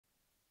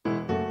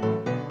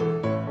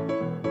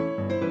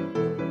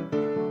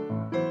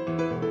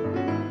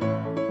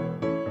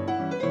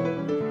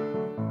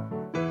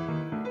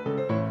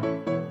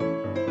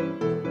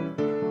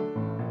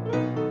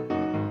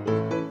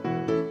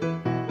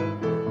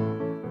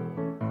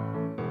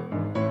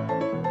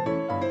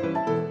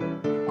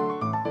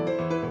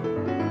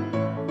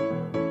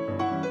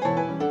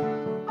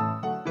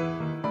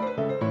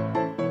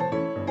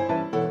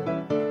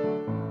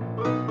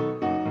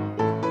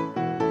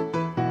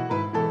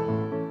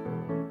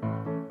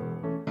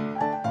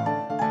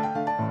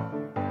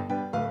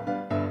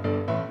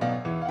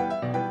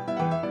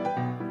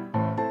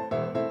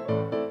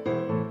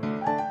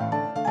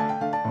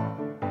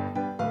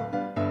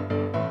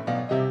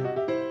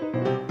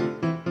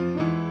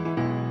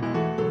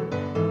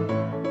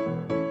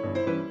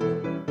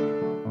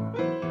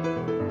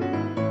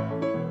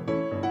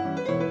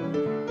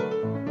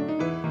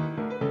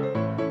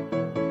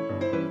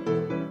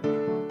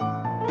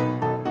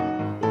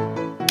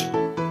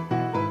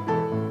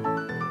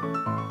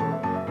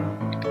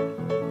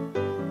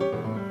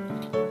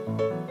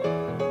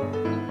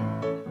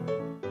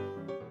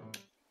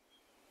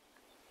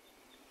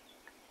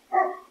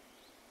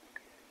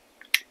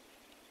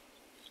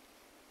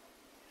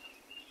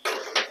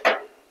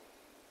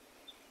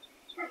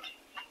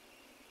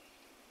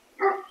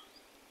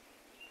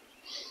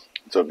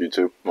What's up,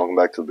 YouTube? Welcome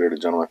back to the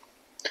Bearded Gentleman.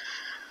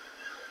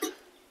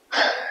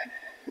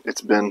 It's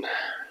been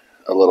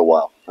a little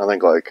while. I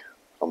think like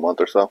a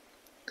month or so.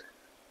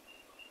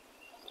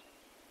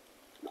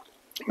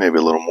 Maybe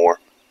a little more.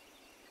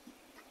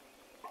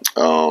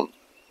 So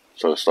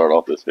to start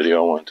off this video,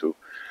 I wanted to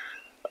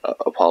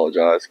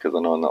apologize because I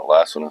know in that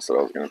last one I said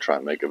I was going to try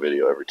and make a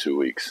video every 2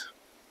 weeks.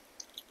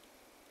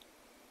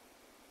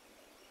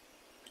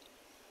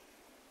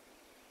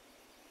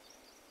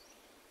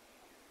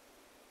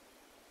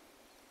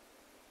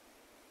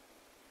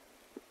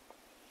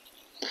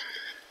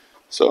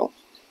 So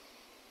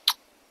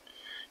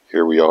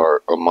here we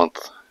are a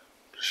month,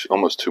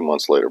 almost 2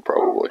 months later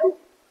probably,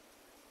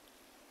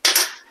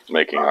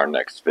 making our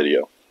next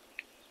video.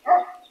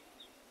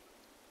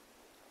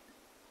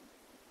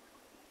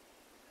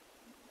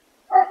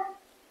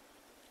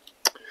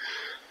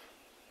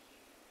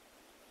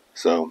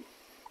 So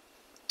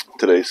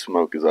today's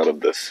smoke is out of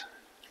this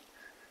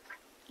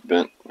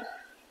bent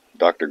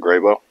Dr.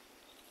 Grabo.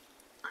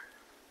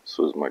 This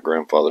was my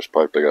grandfather's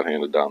pipe that got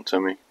handed down to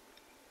me.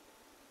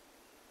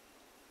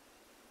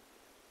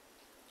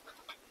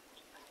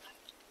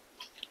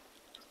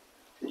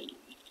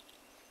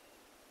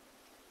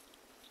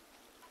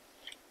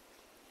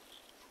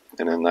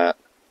 And in that,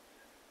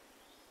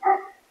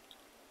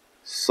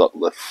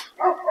 Sutliff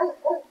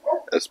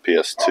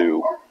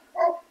SPS2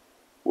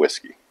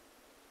 whiskey.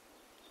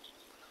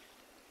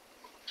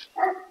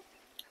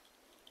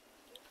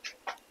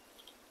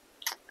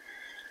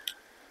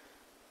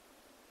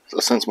 So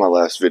since my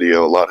last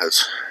video, a lot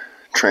has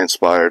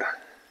transpired,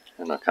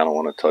 and I kind of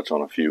want to touch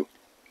on a few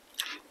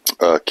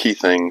key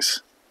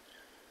things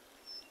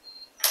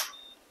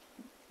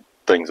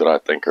that I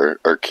think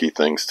are key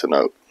things to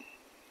note.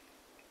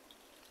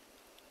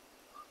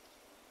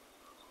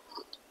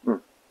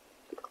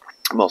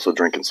 I'm also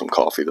drinking some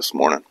coffee this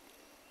morning.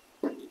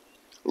 A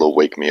little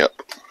wake me up.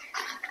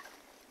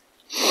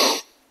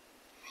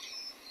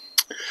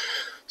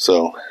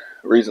 So,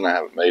 the reason I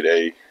haven't made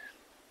a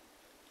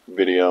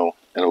video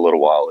in a little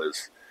while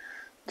is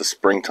the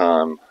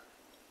springtime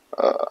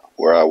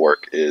where I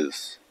work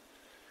is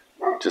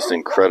just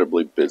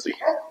incredibly busy.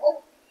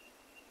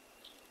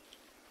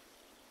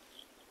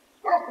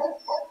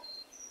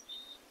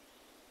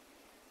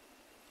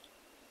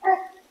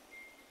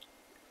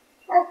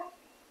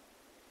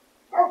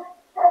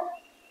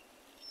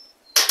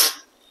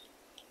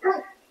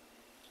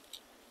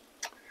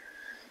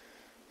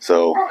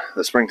 So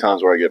the springtime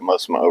is where I get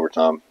most of my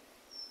overtime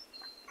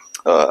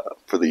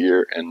for the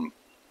year, and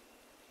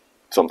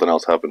something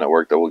else happened at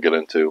work that we'll get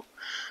into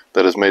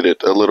that has made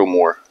it a little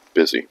more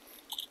busy.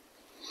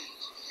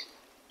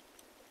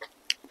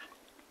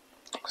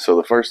 So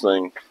the first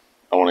thing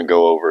I want to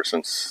go over,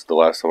 since the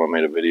last time I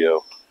made a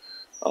video,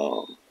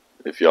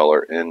 if y'all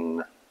are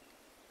in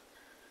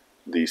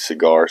the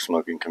cigar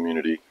smoking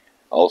community,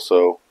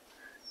 also,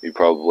 you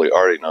probably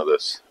already know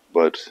this,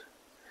 but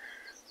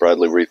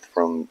Bradley Reith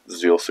from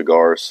Zeal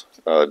Cigars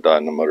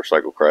died in a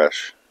motorcycle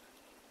crash.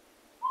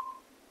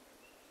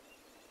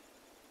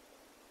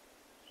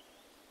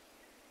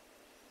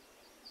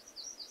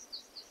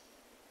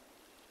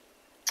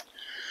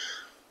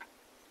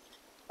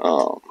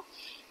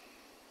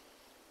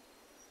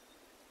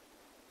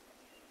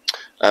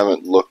 I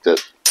haven't looked at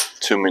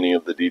too many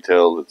of the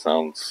details. It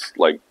sounds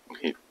like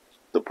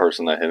the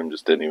person that hit him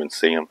just didn't even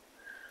see him.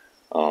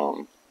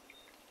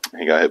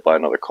 He got hit by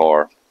another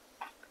car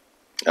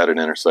at an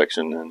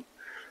intersection and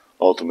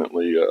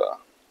ultimately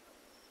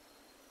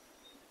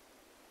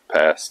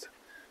passed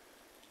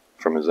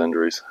from his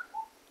injuries.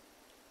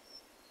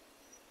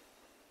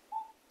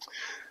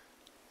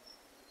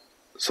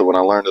 So when I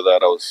learned of that,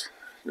 I was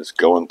just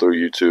going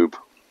through YouTube,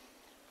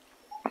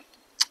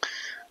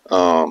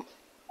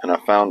 and I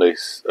found a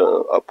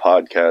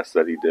podcast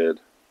that he did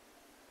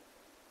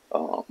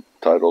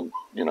titled,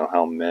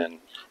 How Men,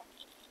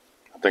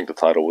 I think the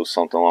title was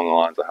something along the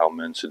lines of How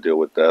Men Should Deal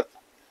with Death.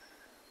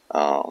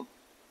 I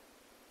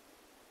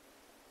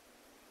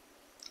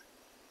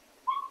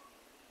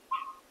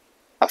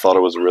thought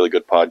it was a really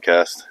good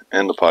podcast.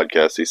 In the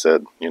podcast, he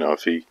said,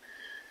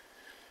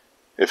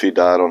 if he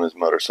died on his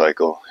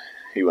motorcycle,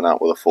 he went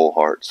out with a full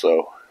heart.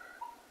 So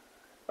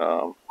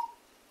that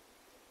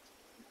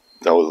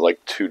was like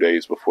 2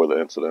 days before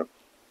the incident.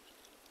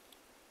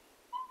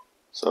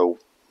 So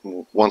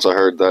once I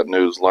heard that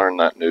news, learned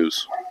that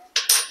news,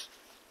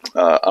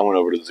 I went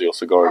over to Zeal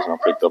Cigars and I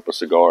picked up a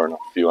cigar and a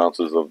few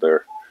ounces of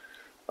their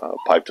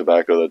pipe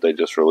tobacco that they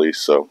just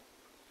released. So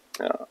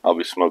I'll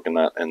be smoking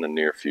that in the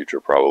near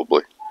future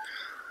probably.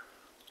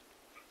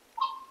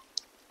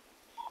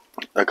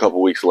 A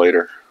couple weeks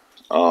later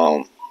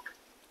was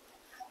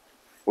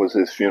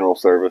his funeral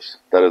service.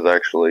 That is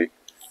actually,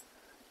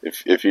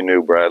 if you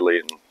knew Bradley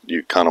and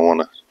you kind of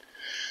want to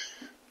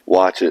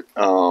watch it,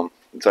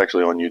 it's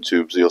actually on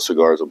YouTube. Zeal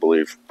Cigars, I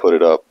believe, put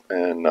it up,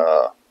 and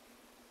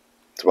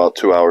it's about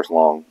 2 hours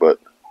long, but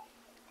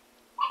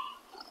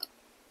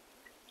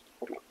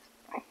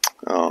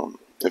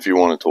if you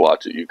wanted to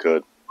watch it, you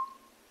could.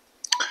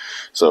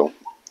 So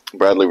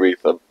Bradley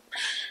Reith,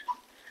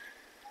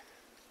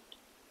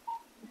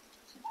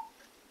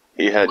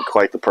 he had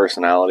quite the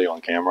personality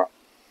on camera,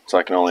 so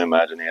I can only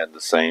imagine he had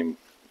the same,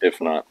 if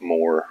not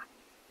more,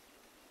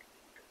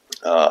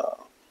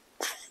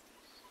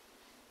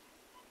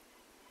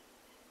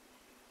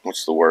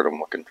 what's the word I'm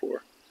looking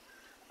for?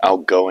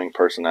 Outgoing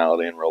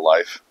personality in real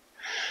life.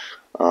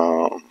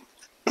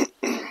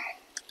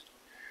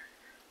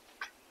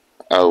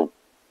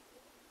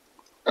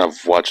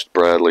 I've watched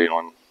Bradley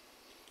on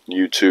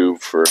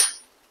YouTube for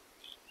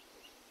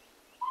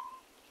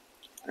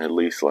at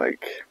least,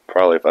 like,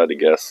 probably, if I had to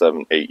guess,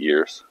 7-8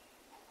 years.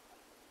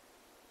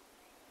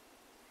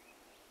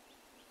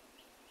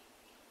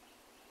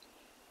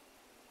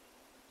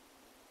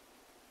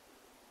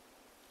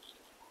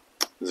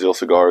 Zeal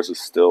Cigars is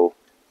still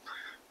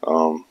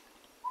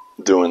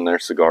doing their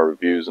cigar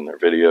reviews and their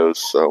videos.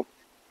 So,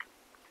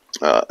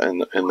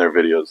 in their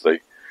videos,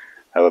 they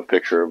have a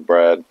picture of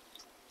Brad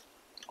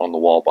on the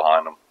wall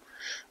behind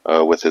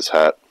them with his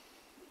hat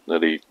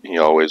that he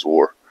always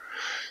wore.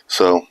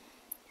 So,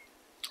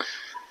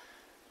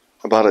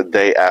 about a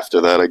day after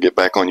that, I get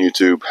back on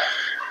YouTube.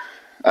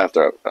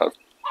 After I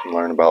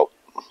learn about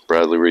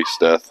Bradley Reef's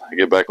death, I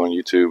get back on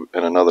YouTube,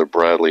 and another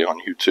Bradley on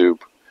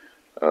YouTube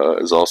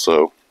is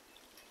also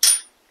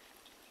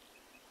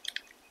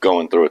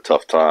going through a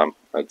tough time.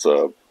 That's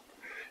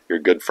your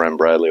good friend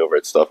Bradley over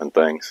at Stuff and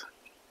Things.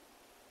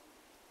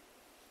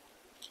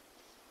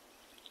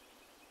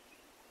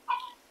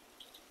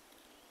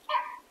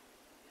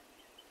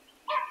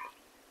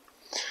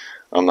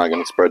 I'm not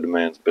going to spread the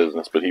man's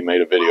business, but he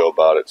made a video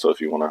about it. So if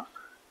you want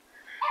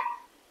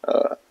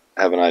to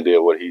have an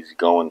idea what he's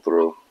going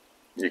through,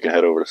 you can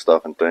head over to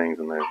Stuff and Things,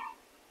 and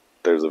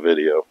there's a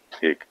video.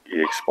 He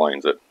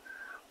explains it.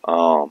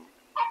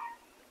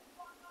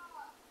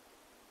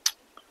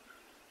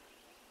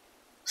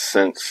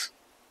 Since,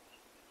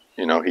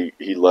 you know,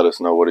 he let us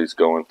know what he's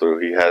going through,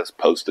 he has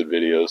posted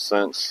videos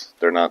since.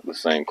 They're not the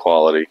same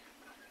quality.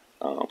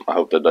 I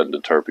hope that doesn't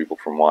deter people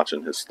from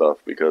watching his stuff,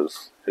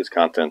 because his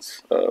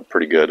content's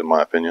pretty good, in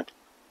my opinion.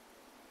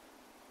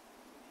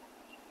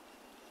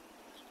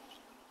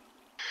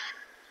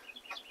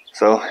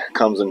 So it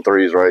comes in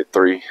threes, right?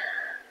 Three.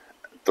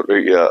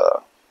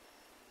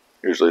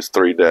 Usually it's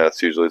 3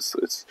 deaths. Usually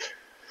it's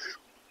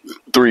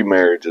 3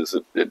 marriages.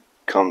 It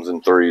comes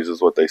in threes,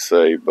 is what they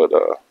say. But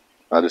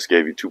I just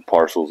gave you 2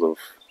 parcels of,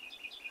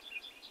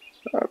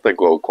 I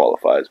think, what would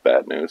qualify as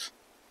bad news.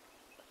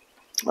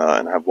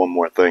 And I have one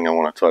more thing I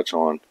want to touch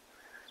on,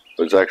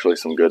 but it's actually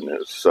some good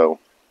news. So,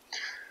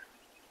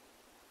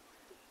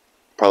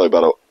 probably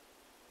about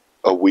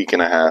a week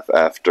and a half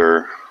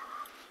after,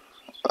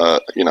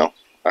 you know,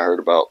 I heard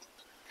about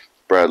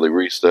Bradley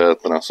Reef's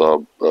death, and I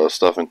saw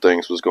Stuff and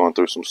Things was going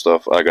through some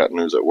stuff, I got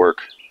news at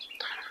work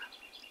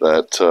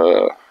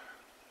that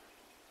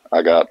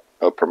I got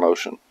a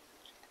promotion.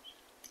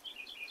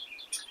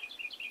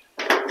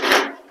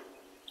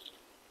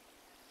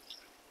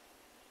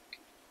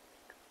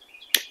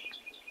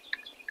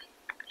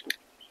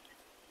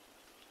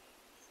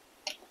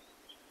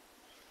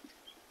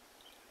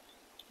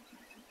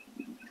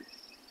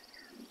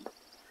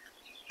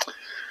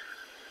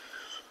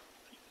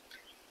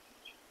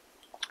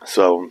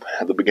 So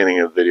at the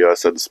beginning of the video, I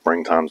said the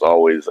springtime's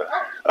always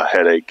a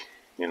headache.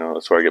 You know,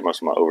 that's where I get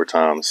most of my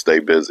overtime, stay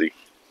busy.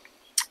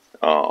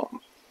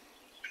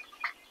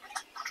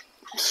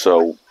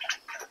 So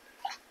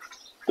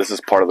this is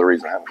part of the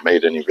reason I haven't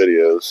made any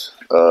videos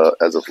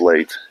as of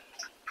late.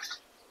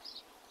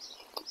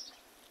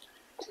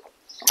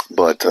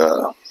 But,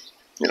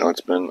 you know,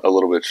 it's been a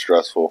little bit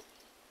stressful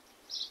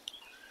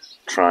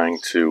trying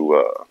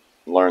to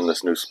learn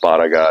this new spot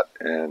I got,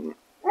 and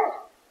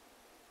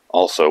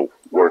also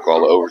work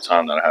all the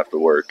overtime that I have to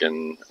work,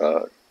 and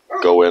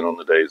go in on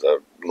the days I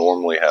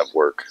normally have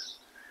work.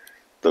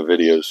 The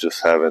videos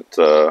just haven't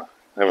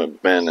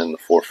been in the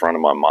forefront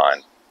of my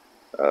mind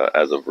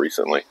as of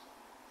recently.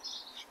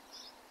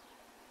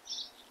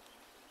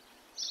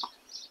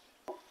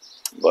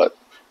 But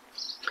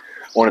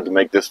I wanted to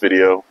make this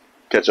video,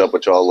 catch up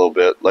with y'all a little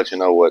bit, let you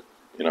know what,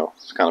 you know,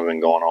 has kind of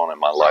been going on in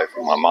my life,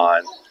 in my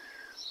mind.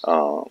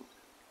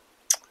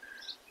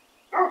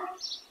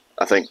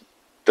 I think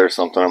there's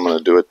something I'm going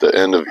to do at the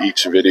end of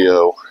each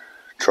video,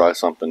 try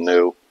something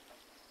new.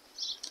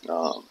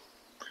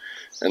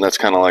 And that's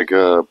kind of like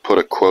put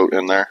a quote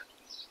in there.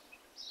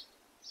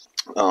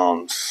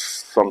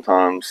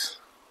 Sometimes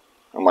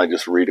I might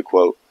just read a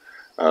quote.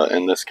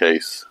 In this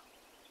case,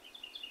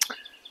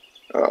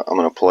 I'm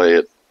going to play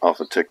it off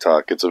of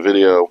TikTok. It's a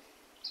video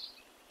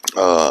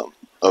of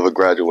a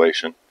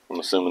graduation. I'm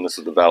assuming this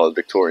is the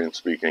valedictorian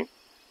speaking.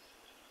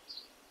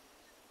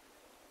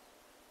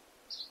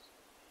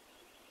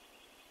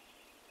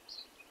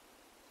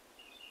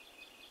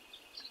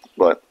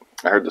 But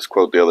I heard this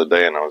quote the other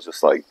day, and I was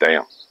just like,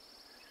 damn,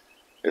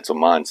 it's a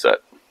mindset.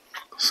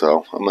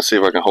 So I'm going to see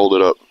if I can hold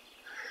it up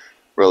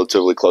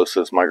relatively close to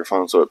this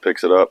microphone so it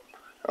picks it up.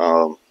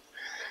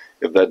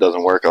 If that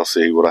doesn't work, I'll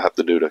see what I have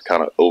to do to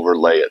kind of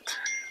overlay it.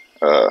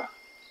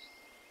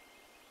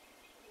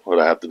 What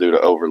I have to do to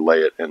overlay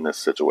it in this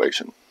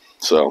situation.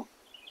 So,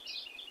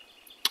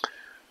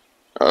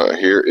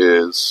 Here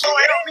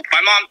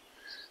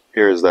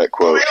is that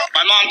quote.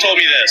 My mom told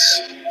me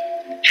this.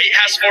 Hate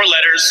has 4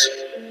 letters,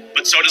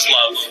 but so does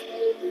love.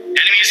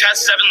 Enemies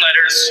has 7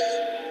 letters,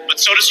 but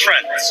so does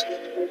friends.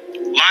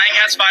 Lying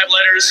has 5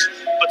 letters,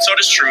 but so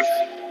does truth.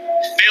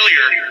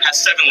 Failure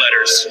has 7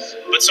 letters,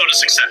 but so does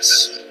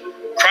success.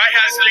 Cry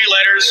has 3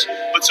 letters,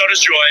 but so does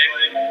joy.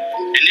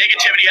 And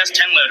negativity has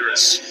 10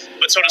 letters,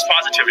 but so does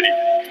positivity.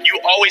 You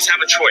always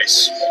have a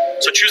choice,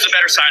 so choose the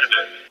better side of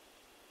it.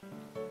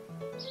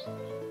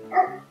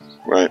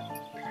 Right.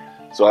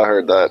 So I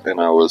heard that and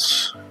I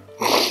was,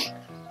 I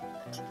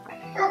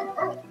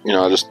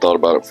just thought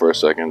about it for a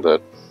second,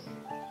 that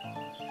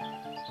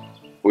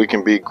we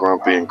can be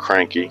grumpy and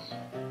cranky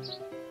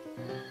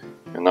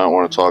and not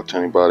want to talk to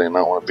anybody and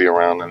not want to be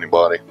around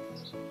anybody.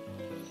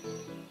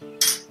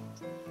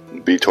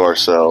 Be to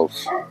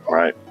ourselves,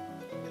 right?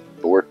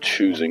 But we're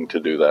choosing to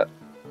do that.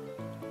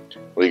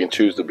 We can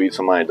choose to beat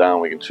somebody down,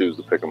 we can choose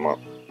to pick them up.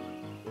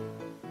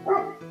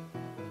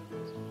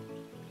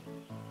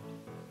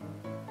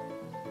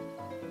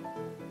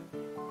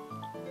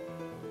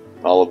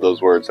 All of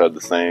those words had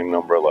the same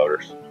number of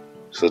letters.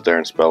 Sit there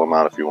and spell them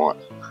out if you want.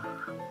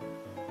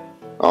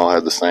 All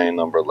had the same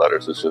number of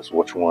letters. It's just,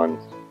 which one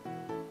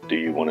do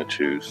you want to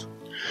choose?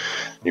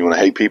 You want to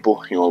hate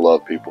people? You want to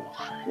love people?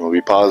 You want to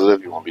be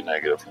positive? You want to be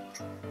negative?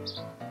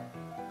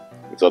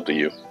 It's up to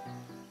you.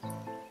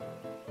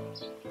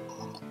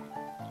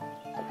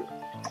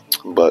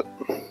 But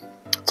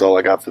that's all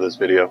I got for this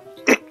video.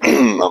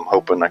 I'm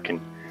hoping I can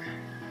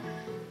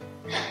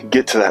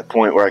get to that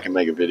point where I can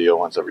make a video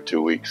once every 2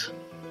 weeks.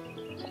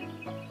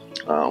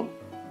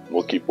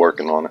 We'll keep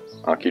working on it.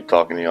 I'll keep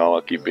talking to y'all.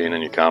 I'll keep being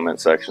in your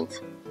comment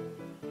sections.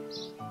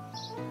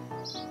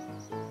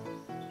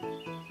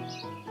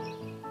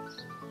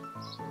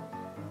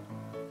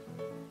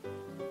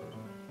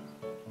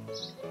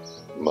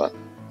 But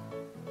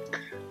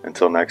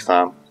until next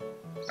time,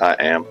 I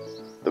am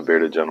the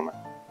Bearded Gentleman.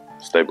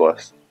 Stay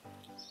blessed.